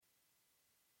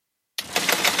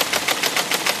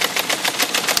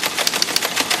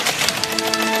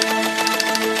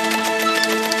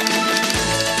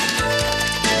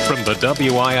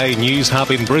WIA News Hub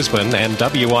in Brisbane and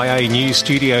WIA News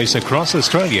Studios across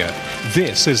Australia,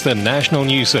 this is the National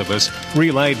News Service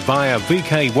relayed via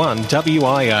VK1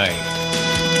 WIA.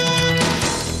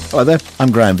 Hello there,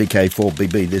 I'm Graham,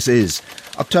 VK4BB. This is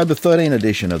October 13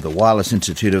 edition of the Wireless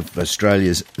Institute of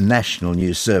Australia's National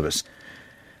News Service.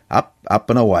 Up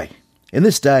and away. In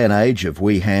this day and age of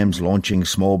wee hams launching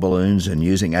small balloons and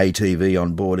using ATV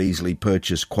on board easily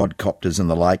purchased quadcopters and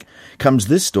the like, comes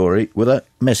this story with a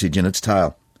message in its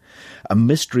tail. A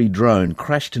mystery drone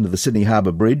crashed into the Sydney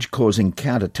Harbour Bridge, causing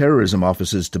counter-terrorism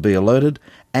officers to be alerted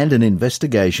and an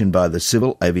investigation by the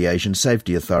Civil Aviation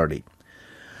Safety Authority.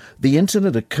 The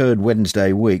incident occurred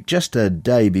Wednesday week, just a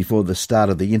day before the start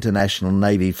of the International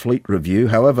Navy Fleet Review.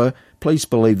 However, police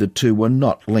believe the two were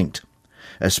not linked.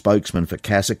 A spokesman for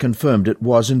CASA confirmed it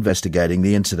was investigating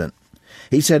the incident.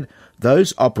 He said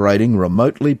those operating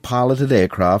remotely piloted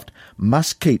aircraft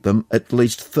must keep them at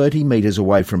least 30 metres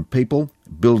away from people,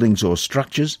 buildings or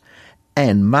structures,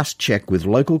 and must check with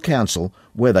local council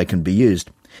where they can be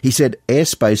used. He said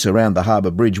airspace around the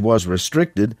Harbour Bridge was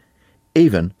restricted,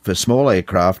 even for small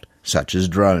aircraft such as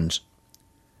drones.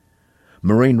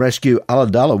 Marine Rescue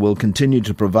Ulladulla will continue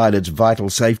to provide its vital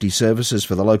safety services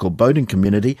for the local boating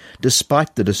community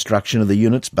despite the destruction of the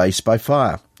unit's base by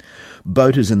fire.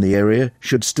 Boaters in the area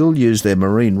should still use their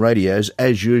marine radios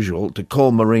as usual to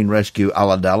call Marine Rescue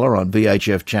Ulladulla on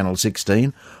VHF Channel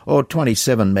 16 or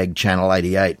 27 Meg Channel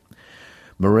 88.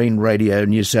 Marine Radio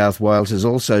New South Wales has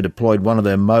also deployed one of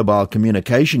their mobile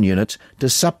communication units to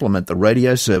supplement the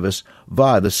radio service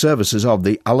via the services of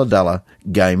the Ulladulla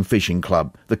Game Fishing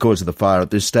Club. The cause of the fire at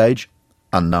this stage,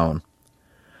 unknown.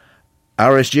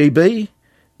 RSGB,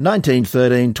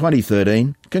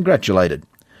 1913-2013, congratulated.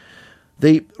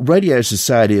 The Radio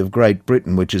Society of Great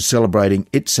Britain, which is celebrating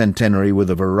its centenary with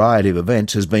a variety of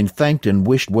events, has been thanked and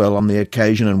wished well on the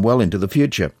occasion and well into the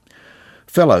future.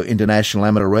 Fellow International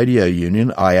Amateur Radio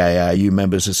Union, IARU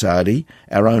member society,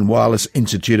 our own Wireless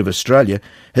Institute of Australia,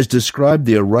 has described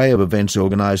the array of events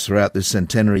organised throughout this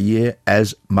centenary year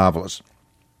as marvellous.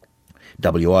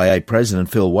 WIA President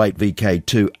Phil Waite,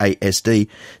 VK2ASD,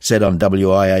 said on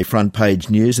WIA Front Page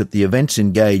News that the events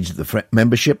engaged the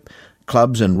membership,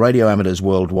 clubs and radio amateurs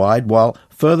worldwide, while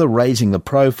further raising the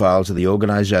profiles of the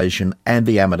organisation and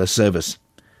the amateur service.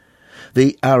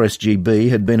 The RSGB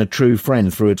had been a true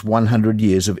friend through its 100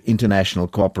 years of international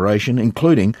cooperation,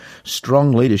 including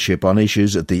strong leadership on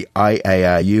issues at the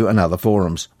IARU and other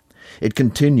forums. It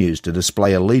continues to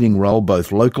display a leading role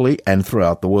both locally and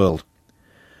throughout the world.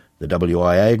 The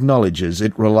WIA acknowledges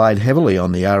it relied heavily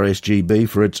on the RSGB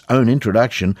for its own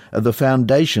introduction of the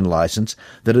foundation licence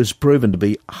that has proven to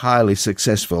be highly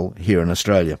successful here in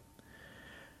Australia.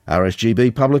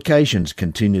 RSGB publications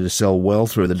continue to sell well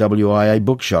through the WIA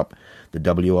bookshop. The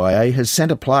WIA has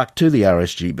sent a plaque to the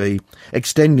RSGB,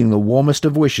 extending the warmest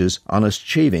of wishes on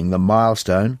achieving the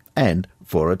milestone and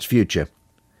for its future.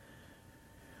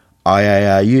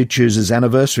 IARU chooses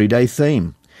Anniversary Day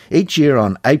theme. Each year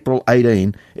on April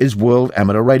 18 is World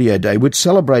Amateur Radio Day, which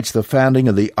celebrates the founding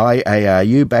of the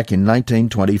IARU back in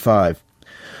 1925.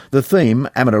 The theme,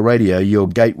 Amateur Radio, Your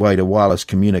Gateway to Wireless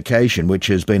Communication, which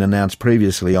has been announced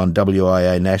previously on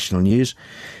WIA National News,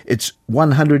 it's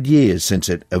 100 years since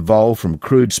it evolved from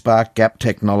crude spark gap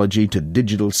technology to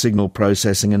digital signal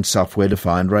processing and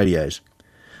software-defined radios.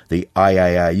 The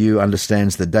IARU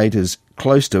understands the date is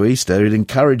close to Easter. It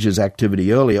encourages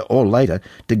activity earlier or later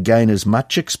to gain as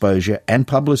much exposure and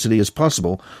publicity as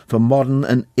possible for modern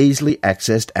and easily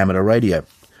accessed amateur radio.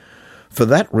 For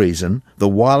that reason, the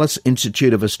Wireless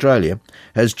Institute of Australia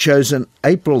has chosen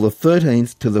April the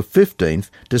 13th to the 15th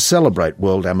to celebrate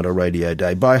World Amateur Radio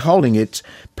Day by holding its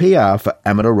PR for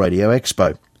Amateur Radio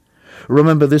Expo.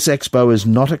 Remember, this expo is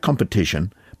not a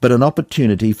competition, but an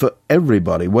opportunity for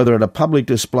everybody, whether at a public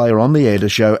display or on the air, to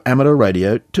show amateur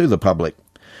radio to the public.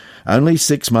 Only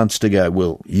 6 months to go.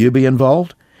 Will you be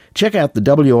involved? Check out the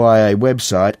WIA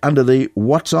website under the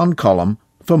What's On column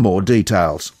for more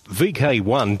details.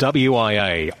 VK1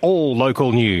 WIA, all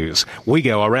local news. We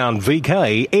go around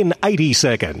VK in 80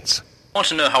 seconds. Want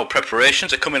to know how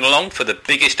preparations are coming along for the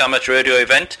biggest amateur radio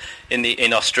event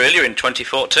in Australia in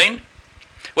 2014?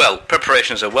 Well,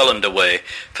 preparations are well underway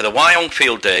for the Wyong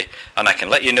Field Day, and I can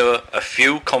let you know a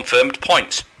few confirmed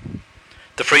points.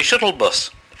 The free shuttle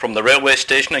bus from the railway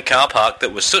station and car park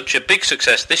that was such a big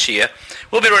success this year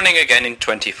will be running again in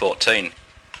 2014.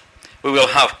 We will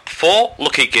have 4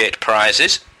 Lucky Gate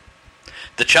prizes.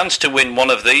 The chance to win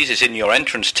one of these is in your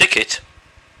entrance ticket.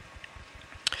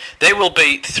 There will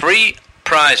be 3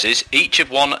 prizes, each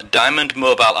of 1 diamond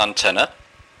mobile antenna,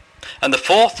 and the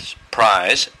 4th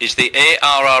prize is the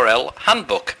ARRL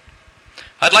handbook.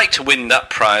 I'd like to win that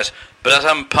prize but as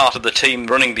I'm part of the team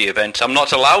running the event, I'm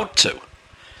not allowed to.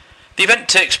 The event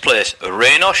takes place,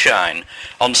 rain or shine,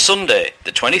 on Sunday,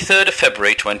 the 23rd of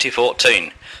February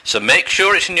 2014, so make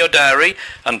sure it's in your diary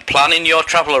and plan in your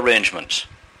travel arrangements.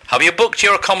 Have you booked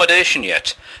your accommodation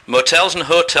yet? Motels and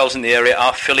hotels in the area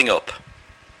are filling up.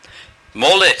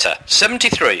 More later,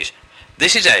 73s.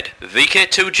 This is Ed,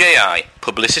 VK2JI,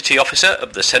 Publicity Officer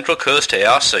of the Central Coast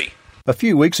ARC. A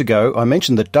few weeks ago, I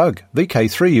mentioned that Doug,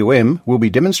 VK3UM, will be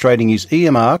demonstrating his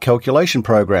EMR calculation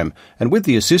program and, with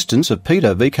the assistance of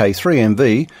Peter,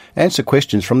 VK3MV, answer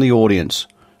questions from the audience.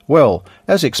 Well,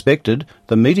 as expected,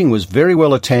 the meeting was very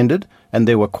well attended and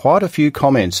there were quite a few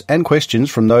comments and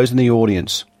questions from those in the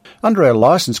audience. Under our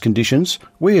licence conditions,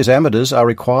 we as amateurs are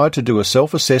required to do a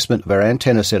self-assessment of our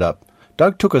antenna setup.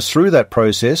 Doug took us through that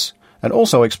process and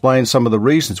also explained some of the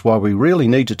reasons why we really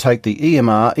need to take the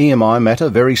EMR-EMI matter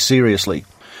very seriously.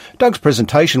 Doug's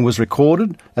presentation was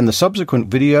recorded and the subsequent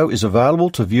video is available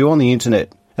to view on the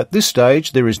internet. At this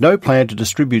stage, there is no plan to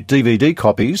distribute DVD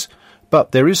copies,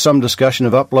 but there is some discussion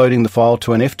of uploading the file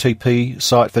to an FTP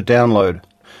site for download.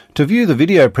 To view the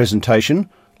video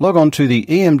presentation, log on to the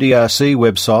EMDRC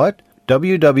website,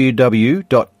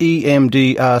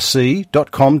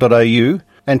 www.emdrc.com.au,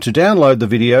 and to download the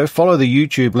video, follow the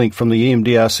YouTube link from the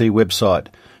EMDRC website.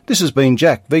 This has been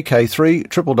Jack,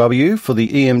 VK3WW for the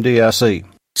EMDRC.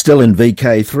 Still in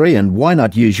VK3, and why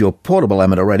not use your portable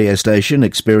amateur radio station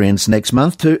experience next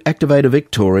month to activate a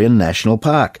Victorian National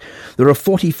Park? There are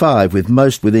 45, with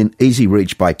most within easy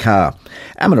reach by car.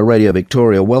 Amateur Radio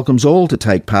Victoria welcomes all to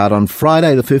take part on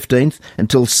Friday the 15th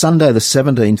until Sunday the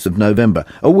 17th of November,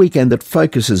 a weekend that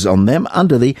focuses on them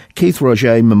under the Keith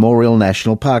Roger Memorial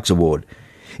National Parks Award.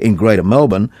 In Greater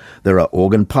Melbourne, there are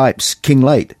Organ Pipes,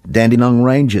 Kinglake, Dandenong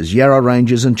Ranges, Yarra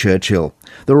Ranges and Churchill.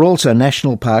 There are also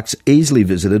national parks easily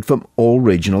visited from all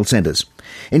regional centres.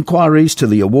 Inquiries to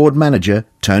the award manager,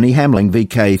 Tony Hamling,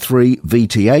 VK3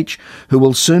 VTH, who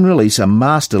will soon release a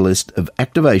master list of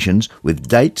activations with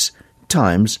dates,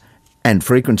 times and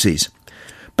frequencies.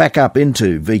 Back up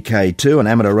into VK2, and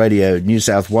Amateur Radio New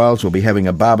South Wales will be having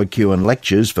a barbecue and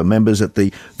lectures for members at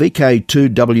the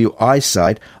VK2WI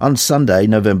site on Sunday,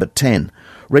 November 10.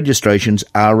 Registrations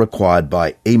are required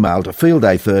by email to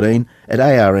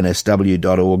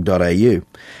fieldday13@arnsw.org.au.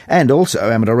 And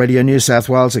also, Amateur Radio New South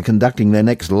Wales are conducting their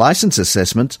next licence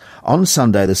assessments on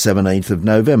Sunday the 17th of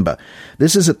November.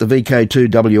 This is at the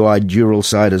VK2WI Dural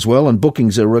site as well, and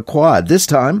bookings are required, this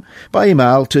time by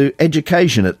email to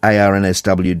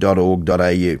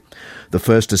education@arnsw.org.au. The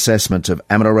first assessment of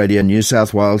Amateur Radio New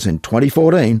South Wales in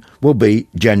 2014 will be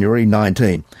January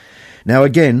 19. Now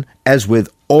again, as with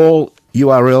all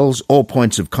URLs or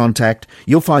points of contact,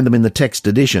 you'll find them in the text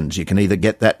editions. You can either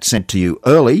get that sent to you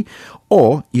early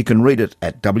or you can read it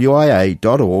at wia.org.au.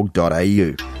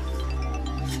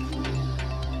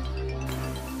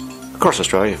 Across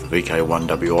Australia for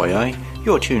VK1WIA,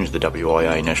 you're tuned to the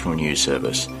WIA National News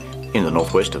Service. In the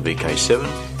northwest of VK7,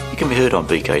 you can be heard on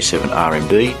VK7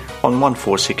 RMD on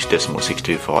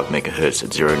 146.625 MHz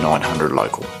at 0900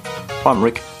 local. I'm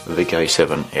Rick,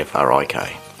 VK7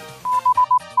 FRIK.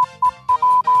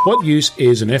 What use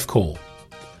is an F-call?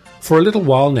 For a little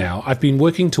while now, I've been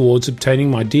working towards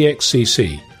obtaining my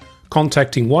DXCC,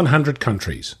 contacting 100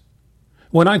 countries.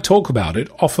 When I talk about it,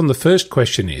 often the first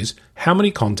question is, how many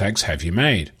contacts have you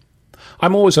made?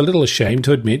 I'm always a little ashamed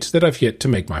to admit that I've yet to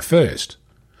make my first.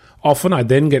 Often I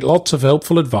then get lots of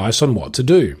helpful advice on what to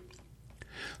do.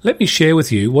 Let me share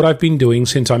with you what I've been doing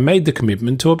since I made the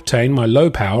commitment to obtain my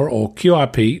low power or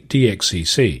QRP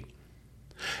DXCC.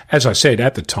 As I said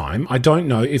at the time, I don't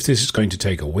know if this is going to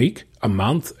take a week, a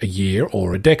month, a year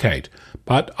or a decade,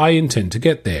 but I intend to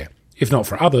get there, if not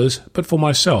for others, but for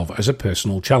myself as a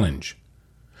personal challenge.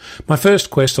 My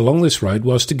first quest along this road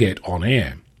was to get on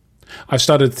air. I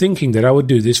started thinking that I would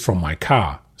do this from my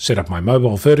car, set up my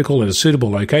mobile vertical at a suitable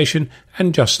location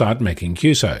and just start making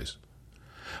QSOs.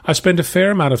 I spent a fair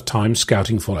amount of time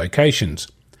scouting for locations,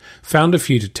 found a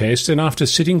few to test, and after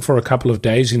sitting for a couple of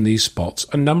days in these spots,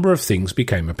 a number of things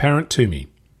became apparent to me.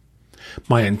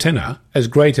 My antenna, as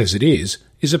great as it is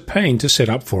a pain to set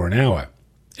up for an hour.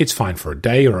 It's fine for a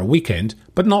day or a weekend,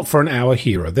 but not for an hour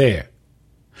here or there.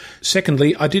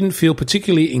 Secondly, I didn't feel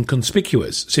particularly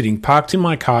inconspicuous, sitting parked in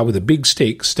my car with a big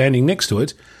stick standing next to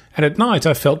it, and at night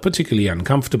I felt particularly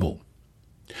uncomfortable.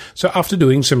 So after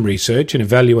doing some research and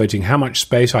evaluating how much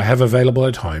space I have available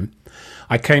at home,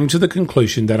 I came to the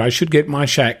conclusion that I should get my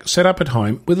shack set up at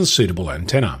home with a suitable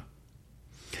antenna.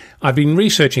 I've been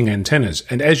researching antennas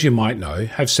and, as you might know,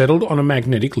 have settled on a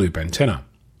magnetic loop antenna.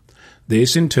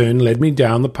 This in turn led me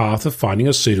down the path of finding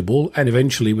a suitable and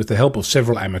eventually, with the help of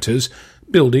several amateurs,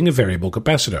 building a variable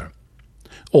capacitor.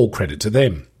 All credit to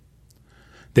them.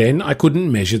 Then I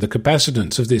couldn't measure the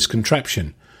capacitance of this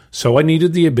contraption, so I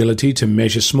needed the ability to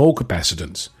measure small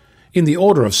capacitance, in the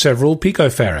order of several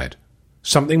picofarad,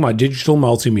 something my digital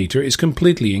multimeter is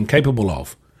completely incapable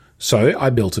of, so I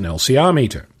built an LCR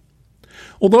meter.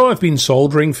 Although I've been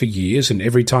soldering for years and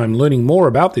every time learning more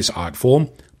about this art form,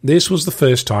 this was the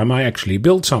first time I actually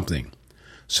built something.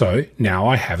 So now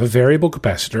I have a variable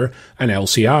capacitor, an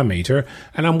LCR meter,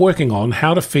 and I'm working on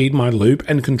how to feed my loop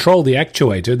and control the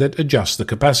actuator that adjusts the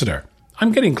capacitor.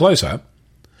 I'm getting closer.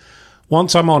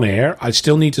 Once I'm on air, I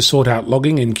still need to sort out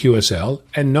logging in QSL,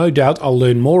 and no doubt I'll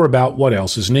learn more about what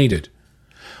else is needed.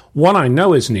 One I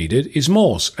know is needed is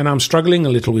Morse, and I'm struggling a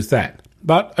little with that,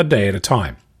 but a day at a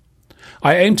time.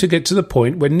 I aim to get to the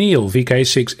point where Neil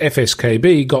VK6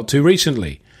 FSKB got to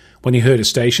recently, when he heard a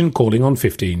station calling on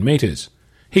 15 metres.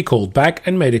 He called back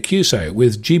and made a QSO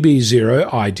with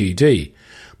GB0IDD,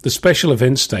 the special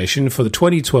events station for the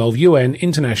 2012 UN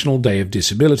International Day of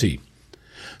Disability.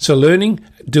 So learning,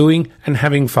 doing and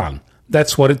having fun,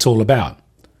 that's what it's all about.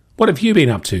 What have you been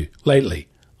up to lately?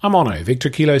 I'm Onno,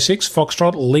 Victor Kilo 6,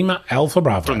 Foxtrot, Lima, Alpha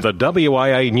Bravo. From the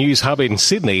WIA News Hub in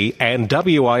Sydney and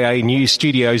WIA News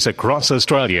Studios across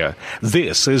Australia,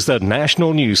 this is the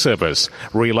National News Service,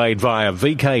 relayed via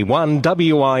VK1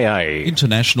 WIA.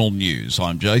 International News,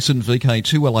 I'm Jason,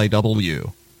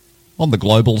 VK2LAW. On the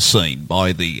global scene,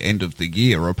 by the end of the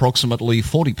year, approximately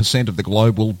 40% of the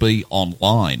globe will be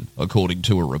online, according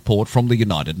to a report from the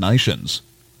United Nations.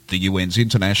 The UN's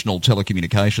International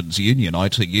Telecommunications Union,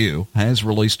 ITU, has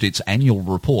released its annual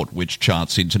report which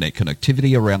charts internet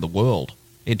connectivity around the world.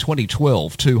 In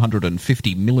 2012,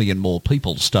 250 million more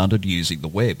people started using the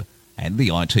web, and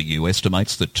the ITU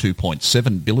estimates that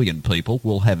 2.7 billion people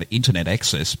will have internet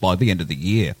access by the end of the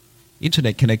year.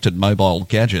 Internet-connected mobile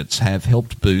gadgets have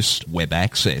helped boost web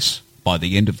access. By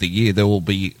the end of the year, there will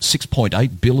be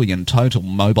 6.8 billion total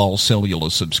mobile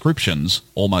cellular subscriptions,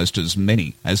 almost as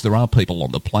many as there are people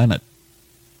on the planet.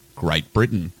 Great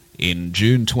Britain. In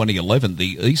June 2011,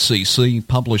 the ECC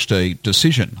published a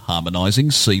decision harmonising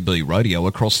CB radio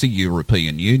across the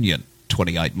European Union.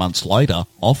 28 months later,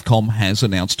 Ofcom has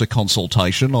announced a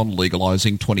consultation on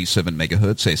legalising 27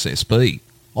 MHz SSB.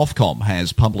 Ofcom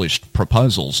has published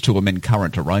proposals to amend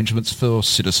current arrangements for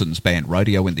citizens band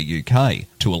radio in the UK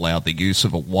to allow the use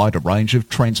of a wider range of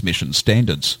transmission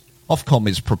standards. Ofcom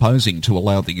is proposing to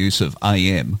allow the use of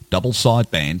AM, double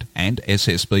sideband and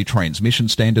SSB transmission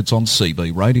standards on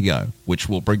CB radio, which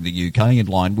will bring the UK in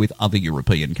line with other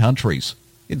European countries.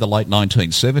 In the late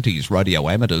 1970s, radio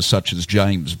amateurs such as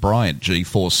James Bryant,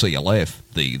 G4CLF,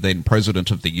 the then president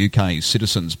of the UK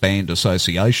Citizens Band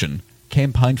Association,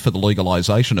 campaigned for the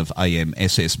legalisation of AM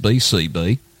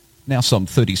SSB-CB. Now, some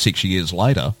 36 years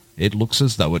later, it looks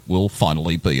as though it will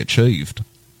finally be achieved.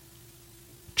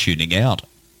 Tuning out.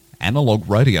 Analogue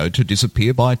radio to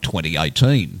disappear by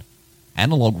 2018.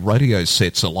 Analogue radio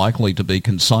sets are likely to be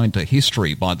consigned to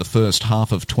history by the first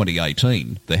half of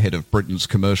 2018, the head of Britain's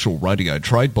commercial radio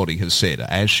trade body has said,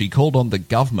 as she called on the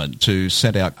government to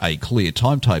set out a clear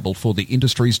timetable for the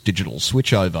industry's digital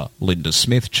switchover. Linda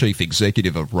Smith, chief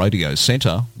executive of Radio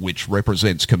Centre, which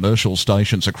represents commercial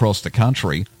stations across the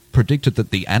country, predicted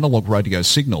that the analogue radio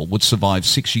signal would survive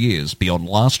 6 years beyond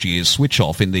last year's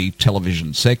switch-off in the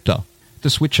television sector. The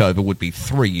switchover would be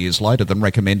 3 years later than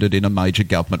recommended in a major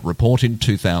government report in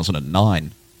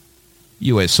 2009.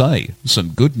 USA. Some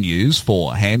good news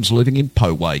for hams living in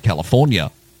Poway, California.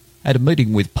 At a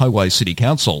meeting with Poway City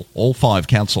Council, all 5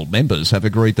 council members have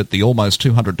agreed that the almost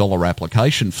 $200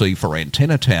 application fee for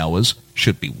antenna towers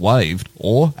should be waived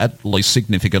or at least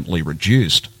significantly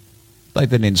reduced. They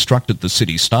then instructed the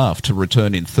city staff to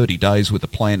return in 30 days with a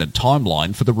plan and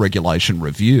timeline for the regulation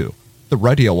review. The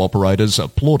radio operators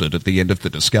applauded at the end of the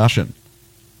discussion.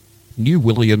 New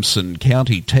Williamson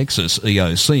County, Texas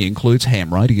EOC includes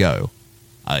ham radio.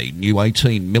 A new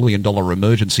 $18 million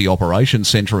emergency operations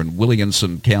centre in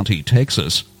Williamson County,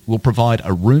 Texas will provide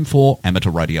a room for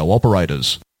amateur radio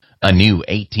operators. A new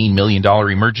 $18 million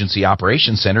emergency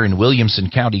operations center in Williamson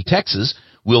County, Texas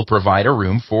will provide a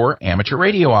room for amateur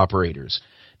radio operators.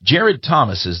 Jared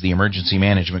Thomas is the emergency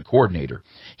management coordinator.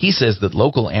 He says that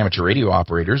local amateur radio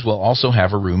operators will also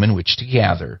have a room in which to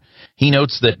gather. He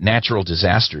notes that natural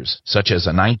disasters, such as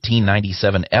a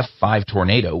 1997 F5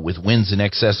 tornado with winds in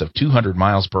excess of 200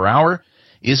 miles per hour,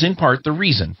 is in part the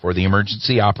reason for the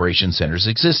Emergency Operations Center's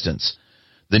existence.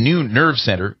 The new Nerve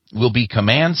Center will be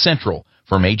command central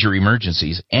for major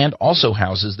emergencies and also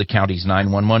houses the county's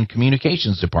 911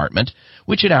 communications department,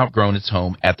 which had outgrown its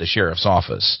home at the sheriff's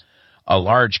office. A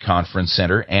large conference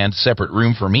center and separate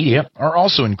room for media are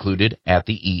also included at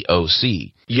the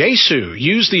EOC. Yaesu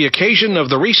used the occasion of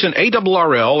the recent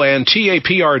ARRL and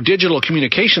TAPR Digital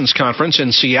Communications Conference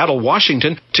in Seattle,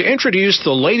 Washington, to introduce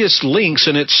the latest links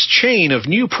in its chain of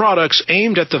new products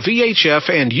aimed at the VHF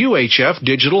and UHF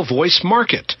digital voice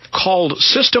market. Called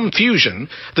System Fusion,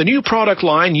 the new product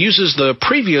line uses the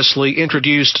previously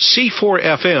introduced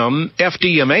C4FM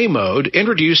FDMA mode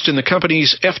introduced in the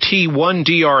company's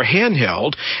FT1DR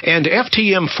handheld and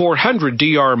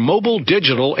FTM400DR mobile,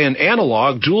 digital, and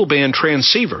analog dual-band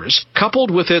transceivers,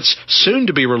 coupled with its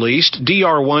soon-to-be-released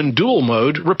DR1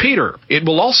 dual-mode repeater. It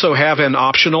will also have an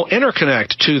optional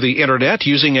interconnect to the Internet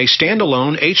using a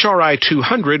standalone HRI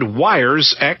 200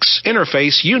 Wires X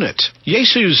interface unit.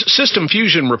 Yaesu's System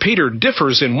Fusion repeater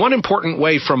differs in one important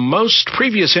way from most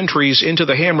previous entries into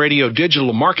the ham radio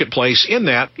digital marketplace in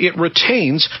that it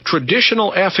retains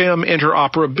traditional FM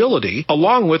interoperability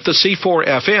along with the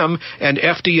C4FM and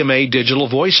FDMA digital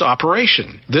voice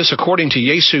operation. This, according to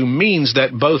Yaesu, means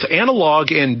that both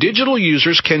analog and digital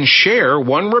users can share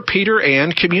one repeater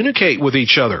and communicate with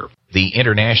each other. The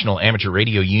International Amateur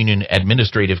Radio Union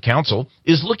Administrative Council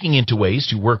is looking into ways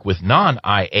to work with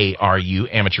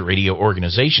non-IARU amateur radio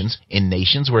organizations in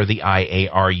nations where the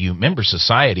IARU member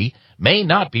society may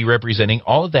not be representing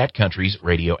all of that country's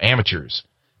radio amateurs.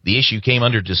 The issue came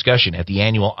under discussion at the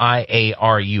annual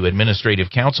IARU Administrative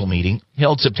Council meeting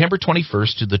held September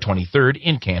 21st to the 23rd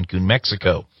in Cancun,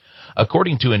 Mexico.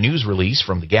 According to a news release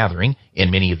from the gathering,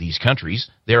 in many of these countries,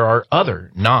 there are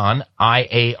other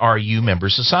non-IARU member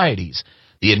societies.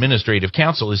 The Administrative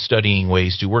Council is studying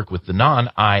ways to work with the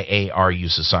non-IARU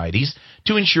societies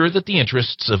to ensure that the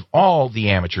interests of all the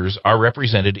amateurs are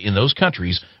represented in those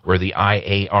countries where the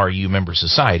IARU member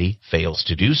society fails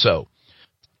to do so.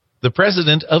 The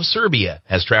president of Serbia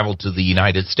has traveled to the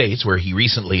United States, where he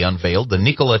recently unveiled the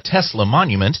Nikola Tesla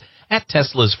Monument at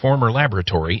Tesla's former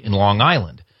laboratory in Long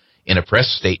Island. In a press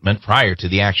statement prior to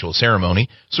the actual ceremony,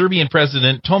 Serbian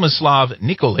President Tomislav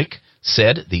Nikolic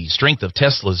said the strength of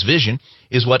Tesla's vision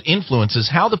is what influences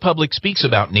how the public speaks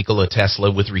about Nikola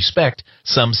Tesla with respect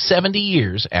some 70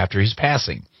 years after his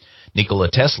passing.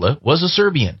 Nikola Tesla was a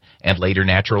Serbian and later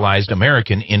naturalized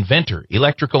American inventor,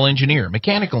 electrical engineer,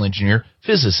 mechanical engineer,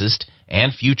 physicist,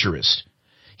 and futurist.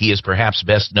 He is perhaps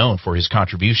best known for his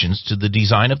contributions to the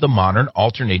design of the modern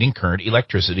alternating current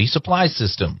electricity supply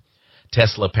system.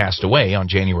 Tesla passed away on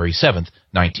January 7,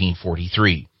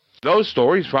 1943. Those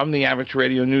stories from the Amateur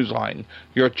Radio Newsline.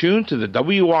 You're tuned to the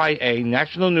WIA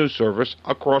National News Service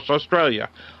across Australia.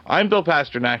 I'm Bill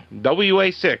Pasternak,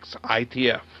 WA6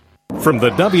 ITF. From the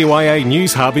WIA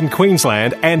News Hub in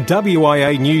Queensland and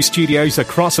WIA News Studios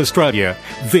across Australia,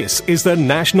 this is the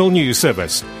National News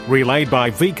Service, relayed by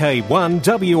VK1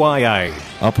 WIA.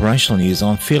 Operational news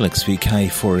on Felix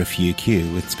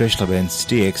VK4FUQ with special events,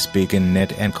 DX, Beacon,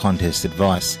 Net and contest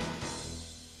advice.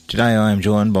 Today I am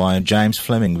joined by James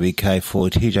Fleming,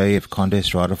 VK4TJF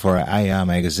contest writer for our AR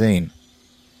magazine.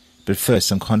 But first,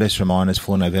 some contest reminders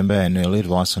for November and early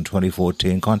advice on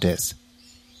 2014 contests.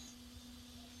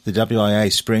 The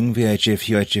WIA Spring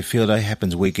VHF-UHF Field Day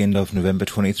happens weekend of November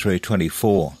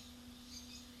 23-24.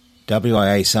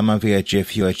 WIA Summer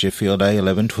VHF-UHF Field Day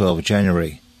 11-12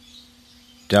 January.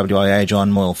 WIA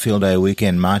John Moyle Field Day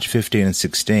weekend March 15 and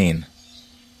 16.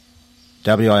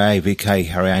 WIA VK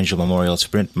Harry Angel Memorial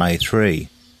Sprint May 3.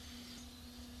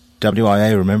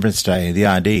 WIA Remembrance Day, the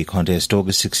RD contest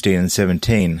August 16 and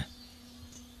 17.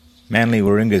 Manly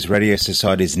Warringa's Radio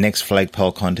Society's next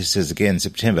flagpole contest is again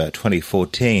September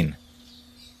 2014.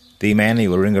 The Manly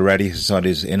Warringa Radio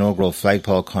Society's inaugural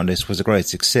flagpole contest was a great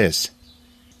success.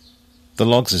 The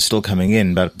logs are still coming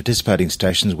in, but participating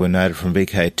stations were noted from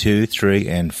VK2, 3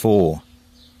 and 4.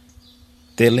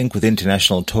 Their link with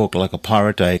international talk like a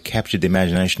pirate day captured the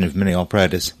imagination of many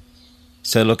operators,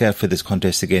 so look out for this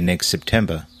contest again next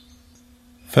September.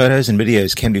 Photos and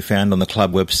videos can be found on the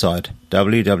club website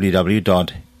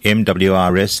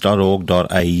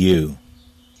www.mwrs.org.au.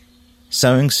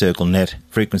 Sewing Circle Net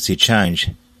frequency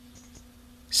change.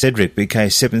 Cedric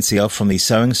VK7CL from the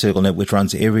Sewing Circle Net, which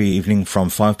runs every evening from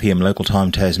 5 p.m. local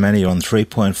time Tasmania on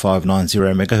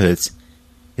 3.590 MHz,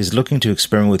 is looking to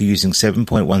experiment with using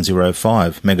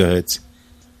 7.105 MHz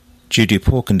due to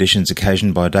poor conditions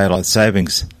occasioned by daylight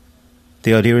savings.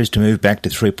 The idea is to move back to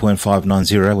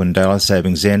 3.590 when daylight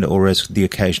savings end or as the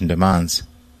occasion demands.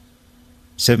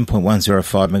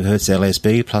 7.105 MHz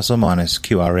LSB plus or minus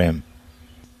QRM.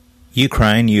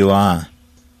 Ukraine UR.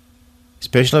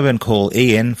 Special event called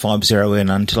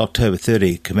EN50N until October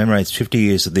 30 commemorates 50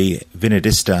 years of the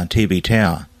Vinodista TV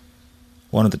Tower,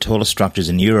 one of the tallest structures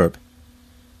in Europe.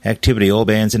 Activity all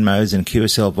bands and modes and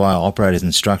QSL via operator's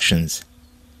instructions.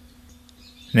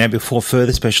 Now, before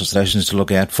further special stations to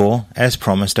look out for, as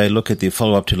promised, a look at the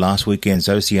follow-up to last weekend's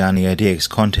Oceania DX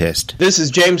contest. This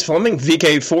is James Fleming,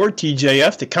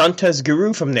 VK4TJF, the contest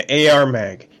guru from the AR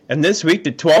Mag. And this week,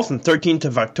 the 12th and 13th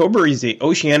of October, is the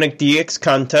Oceanic DX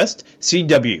Contest,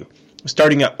 CW,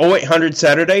 starting at 0800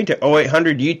 Saturday to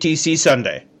 0800 UTC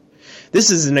Sunday. This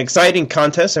is an exciting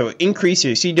contest that will increase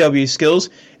your CW skills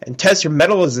and test your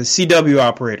mettle as a CW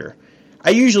operator. I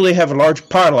usually have a large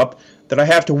pile up that I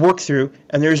have to work through,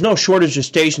 and there is no shortage of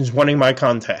stations wanting my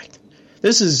contact.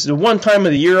 This is the one time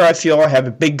of the year I feel I have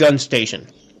a big gun station.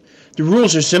 The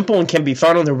rules are simple and can be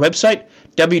found on their website,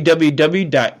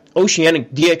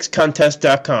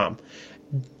 www.oceanicdxcontest.com.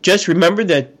 Just remember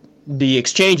that the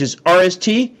exchange is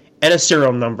RST and a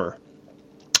serial number.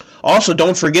 Also,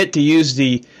 don't forget to use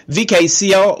the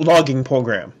VKCL logging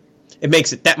program. It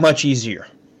makes it that much easier.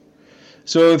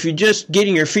 So if you're just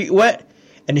getting your feet wet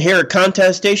and hear a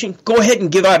contest station, go ahead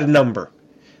and give out a number.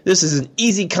 This is an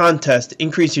easy contest to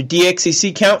increase your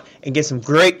DXCC count and get some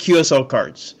great QSL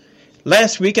cards.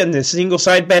 Last weekend, the single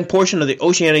sideband portion of the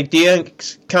Oceanic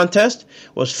DX contest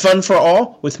was fun for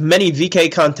all, with many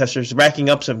VK contesters racking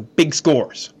up some big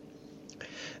scores.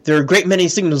 There are a great many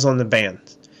signals on the band.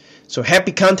 So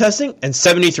happy contesting and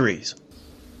 73s.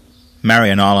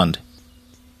 Marion Island.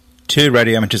 2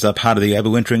 radio amateurs are part of the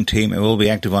overwintering team and will be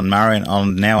active on Marion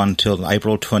Island now until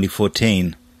April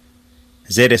 2014.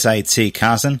 ZSA-C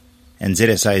Carson and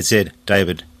ZSA-Z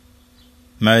David.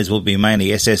 Modes will be mainly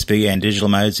SSB and digital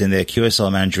modes, and their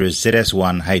QSL manager is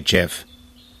ZS1HF.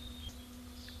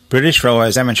 British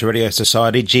Railways Amateur Radio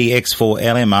Society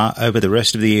GX4LMR over the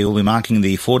rest of the year will be marking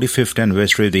the 45th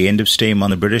anniversary of the end of steam on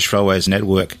the British Railways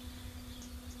network.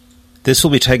 This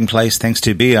will be taking place thanks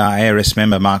to BRARS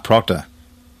member Mark Proctor,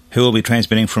 who will be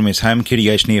transmitting from his home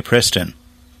QTH near Preston,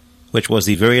 which was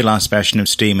the very last bastion of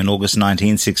steam in August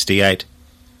 1968.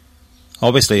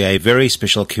 Obviously, a very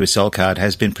special QSL card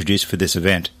has been produced for this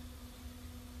event.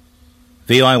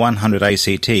 VI100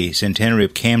 ACT, Centenary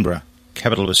of Canberra,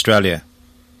 capital of Australia.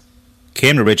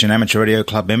 Canberra Region Amateur Radio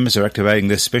Club members are activating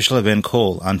this special event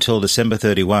call until December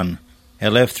 31,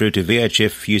 LF through to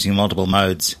VHF using multiple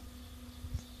modes.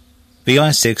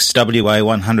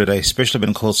 VI6WA100, a special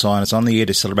event call sign, is on the air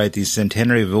to celebrate the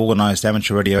centenary of organised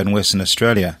amateur radio in Western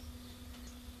Australia.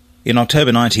 In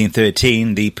October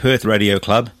 1913, the Perth Radio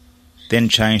Club, then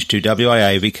changed to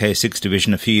WIA VK6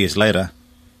 Division a few years later,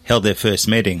 held their first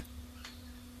meeting.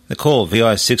 The call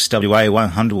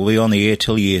VI6WA100 will be on the air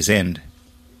till year's end.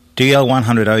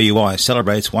 DL100OUI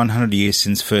celebrates 100 years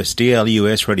since first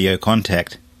DL-US radio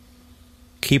contact.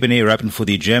 Keep an ear open for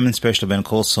the German special event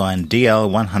call sign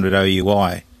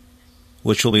DL100OUI,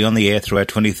 which will be on the air throughout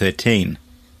 2013.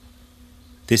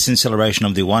 This in celebration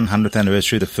of the 100th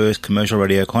anniversary of the first commercial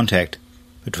radio contact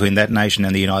between that nation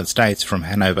and the United States from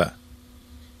Hanover.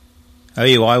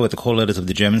 OUI were the call letters of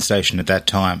the German station at that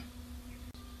time.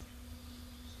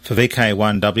 For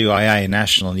VK1WIA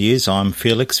National News, I'm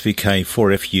Felix,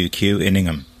 VK4FUQ in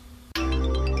Ingham.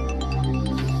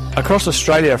 Across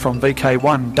Australia from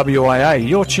VK1 WIA,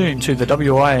 you're tuned to the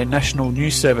WIA National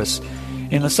News Service.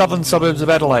 In the southern suburbs of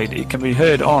Adelaide, it can be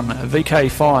heard on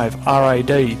VK5 RAD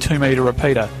 2-metre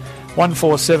repeater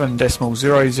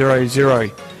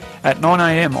 147.000 at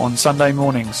 9am on Sunday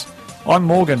mornings. I'm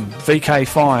Morgan,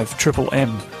 VK5 Triple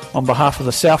M, on behalf of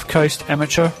the South Coast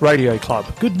Amateur Radio Club.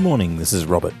 Good morning, this is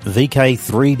Robert,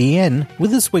 VK3DN,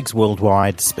 with this week's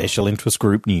Worldwide Special Interest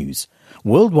Group news.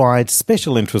 Worldwide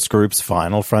Special Interest Group's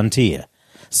final frontier.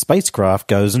 Spacecraft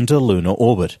goes into lunar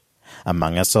orbit.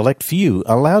 Among a select few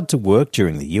allowed to work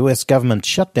during the US government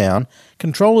shutdown,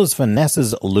 controllers for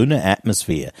NASA's Lunar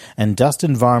Atmosphere and Dust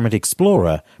Environment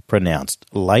Explorer, pronounced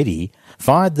Lady,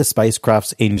 fired the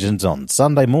spacecraft's engines on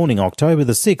Sunday morning, October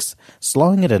the 6th,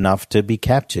 slowing it enough to be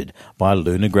captured by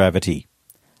lunar gravity.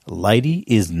 Lady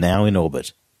is now in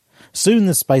orbit. Soon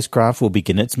the spacecraft will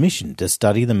begin its mission to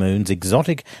study the moon's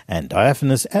exotic and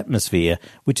diaphanous atmosphere,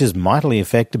 which is mightily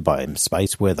affected by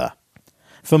space weather.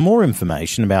 For more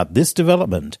information about this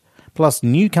development, plus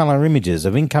new colour images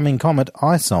of incoming comet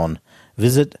ISON,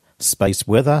 visit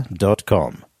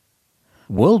spaceweather.com.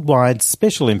 Worldwide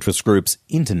Special Interest Group's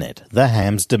Internet, the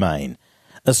ham's domain.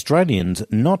 Australians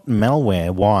not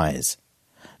malware wise.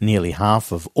 Nearly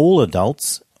half of all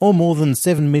adults, or more than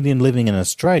 7 million living in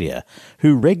Australia,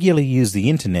 who regularly use the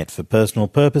internet for personal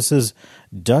purposes,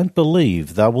 don't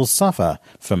believe they will suffer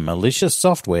from malicious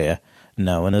software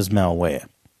known as malware.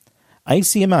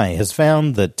 ACMA has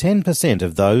found that 10%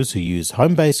 of those who use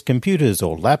home-based computers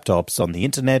or laptops on the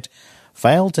internet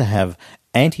fail to have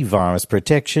antivirus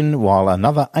protection, while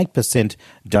another 8%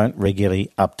 don't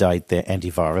regularly update their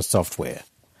antivirus software.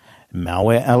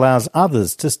 Malware allows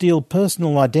others to steal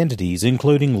personal identities,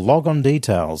 including logon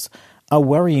details, a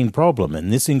worrying problem in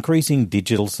this increasing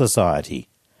digital society.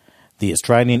 The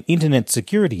Australian Internet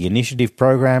Security Initiative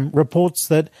program reports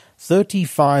that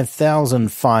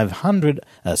 35,500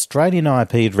 Australian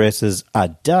IP addresses a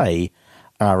day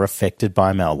are affected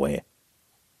by malware.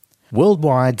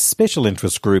 Worldwide Special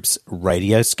Interest Groups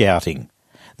Radio Scouting.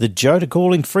 The JOTA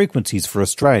calling frequencies for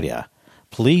Australia.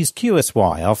 Please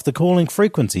QSY off the calling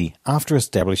frequency after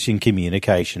establishing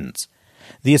communications.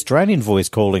 The Australian voice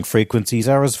calling frequencies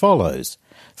are as follows: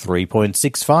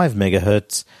 3.65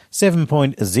 MHz,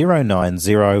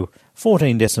 7.090,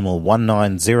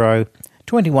 14.190,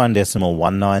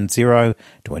 21.190,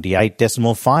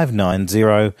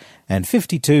 28.590, and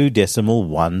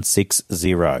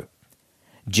 52.160.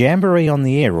 Jamboree on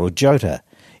the Air, or JOTA,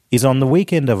 is on the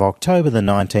weekend of October the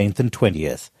 19th and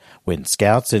 20th, when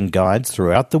scouts and guides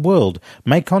throughout the world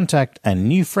make contact and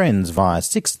new friends via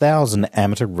 6,000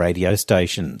 amateur radio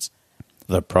stations.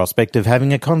 The prospect of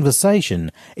having a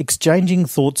conversation, exchanging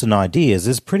thoughts and ideas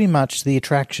is pretty much the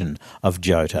attraction of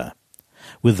JOTA.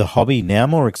 With the hobby now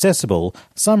more accessible,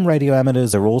 some radio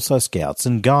amateurs are also scouts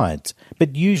and guides,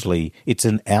 but usually it's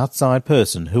an outside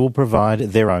person who will provide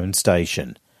their own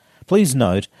station. Please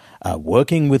note, a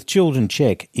working with children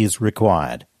check is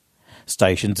required.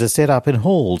 Stations are set up in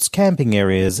halls, camping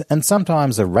areas, and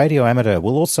sometimes a radio amateur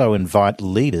will also invite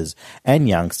leaders and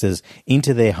youngsters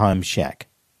into their home shack.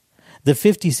 The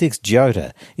 56th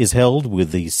JOTA is held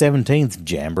with the 17th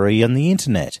Jamboree on the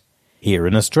Internet. Here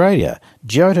in Australia,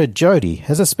 JOTA Jody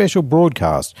has a special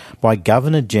broadcast by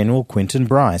Governor-General Quinton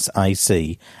Bryce,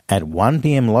 AC, at 1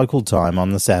 p.m. local time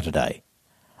on the Saturday.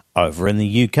 Over in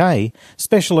the UK,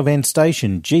 special event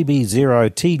station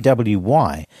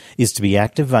GB0TWY is to be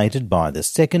activated by the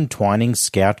 2nd Twining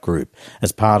Scout Group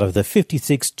as part of the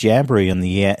 56th Jamboree on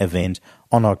the Air event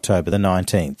on October the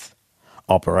 19th.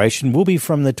 Operation will be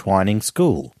from the Twining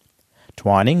School.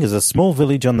 Twining is a small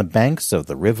village on the banks of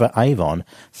the River Avon,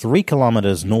 3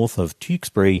 kilometres north of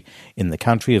Tewkesbury in the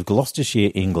country of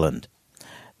Gloucestershire, England.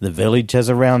 The village has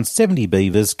around 70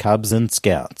 beavers, cubs and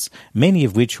scouts, many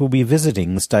of which will be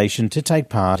visiting the station to take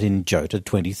part in JOTA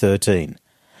 2013.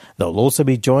 They'll also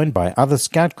be joined by other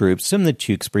scout groups from the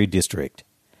Tewkesbury district.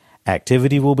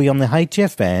 Activity will be on the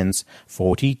HF bands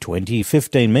 40, 20,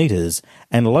 15 metres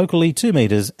and locally 2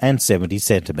 metres and 70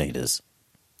 centimetres.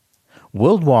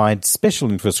 Worldwide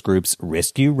Special Interest Groups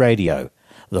Rescue Radio.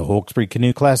 The Hawkesbury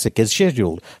Canoe Classic is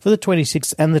scheduled for the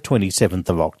 26th and the 27th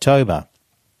of October.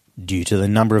 Due to the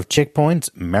number of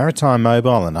checkpoints, Maritime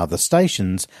Mobile and other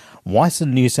stations,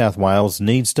 Wyson New South Wales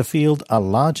needs to field a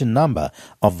larger number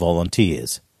of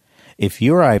volunteers. If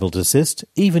you are able to assist,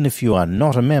 even if you are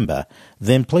not a member,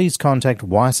 then please contact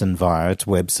Wyson via its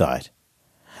website.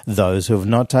 Those who have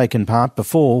not taken part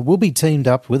before will be teamed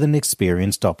up with an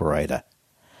experienced operator.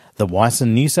 The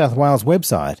Wyson New South Wales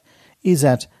website is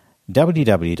at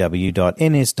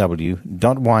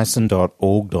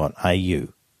www.nsw.wyson.org.au.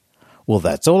 Well,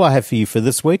 that's all I have for you for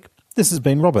this week. This has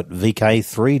been Robert,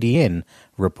 VK3DN,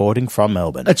 reporting from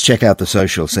Melbourne. Let's check out the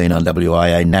social scene on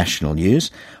WIA National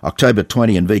News. October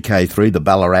 20 in VK3, the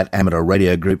Ballarat Amateur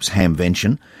Radio Group's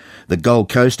Hamvention. The Gold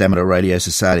Coast Amateur Radio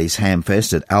Society's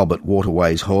Hamfest at Albert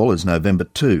Waterways Hall is November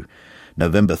 2.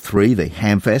 November 3, the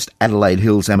Hamfest, Adelaide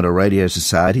Hills Amateur Radio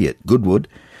Society at Goodwood.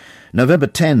 November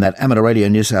 10, that Amateur Radio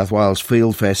New South Wales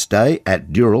Field Fest Day at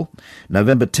Dural.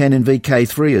 November 10 in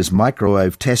VK3 is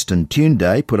Microwave Test and Tune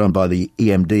Day put on by the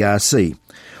EMDRC.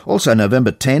 Also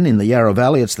November 10 in the Yarra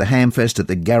Valley, it's the Hamfest at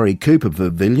the Gary Cooper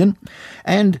Pavilion.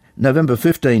 And November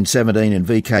 15-17 in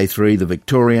VK3, the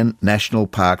Victorian National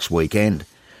Parks Weekend.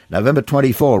 November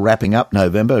 24, wrapping up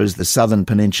November, is the Southern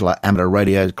Peninsula Amateur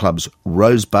Radio Club's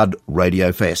Rosebud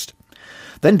Radio Fest.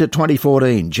 Then to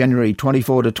 2014, January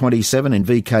 24 to 27 in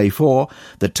VK4,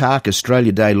 the TARC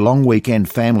Australia Day Long Weekend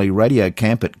Family Radio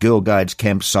Camp at Girl Guides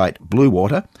Campsite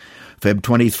Bluewater. Feb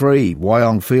 23,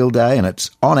 Wyong Field Day, and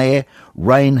it's on air,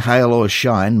 rain, hail or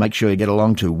shine. Make sure you get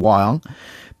along to Wyong.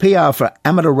 PR for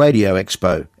Amateur Radio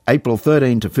Expo, April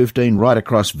 13 to 15 right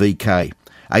across VK.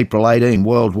 April 18,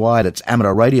 worldwide, it's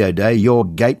Amateur Radio Day, your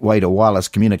gateway to wireless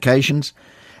communications.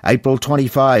 April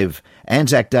 25,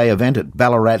 Anzac Day event at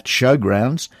Ballarat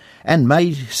Showgrounds, and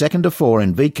May 2nd to 4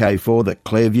 in VK4, the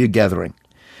Clairview Gathering.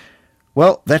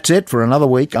 Well, that's it for another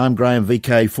week. I'm Graham,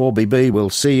 VK4BB. We'll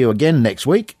see you again next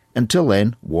week. Until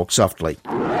then, walk softly.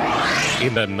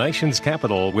 In the nation's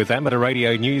capital, with amateur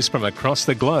radio news from across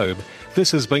the globe,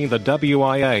 this has been the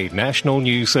WIA National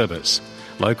News Service.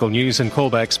 Local news and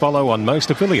callbacks follow on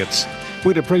most affiliates.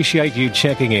 We'd appreciate you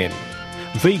checking in.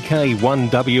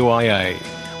 VK1WIA.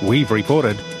 We've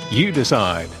reported, you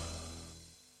decide.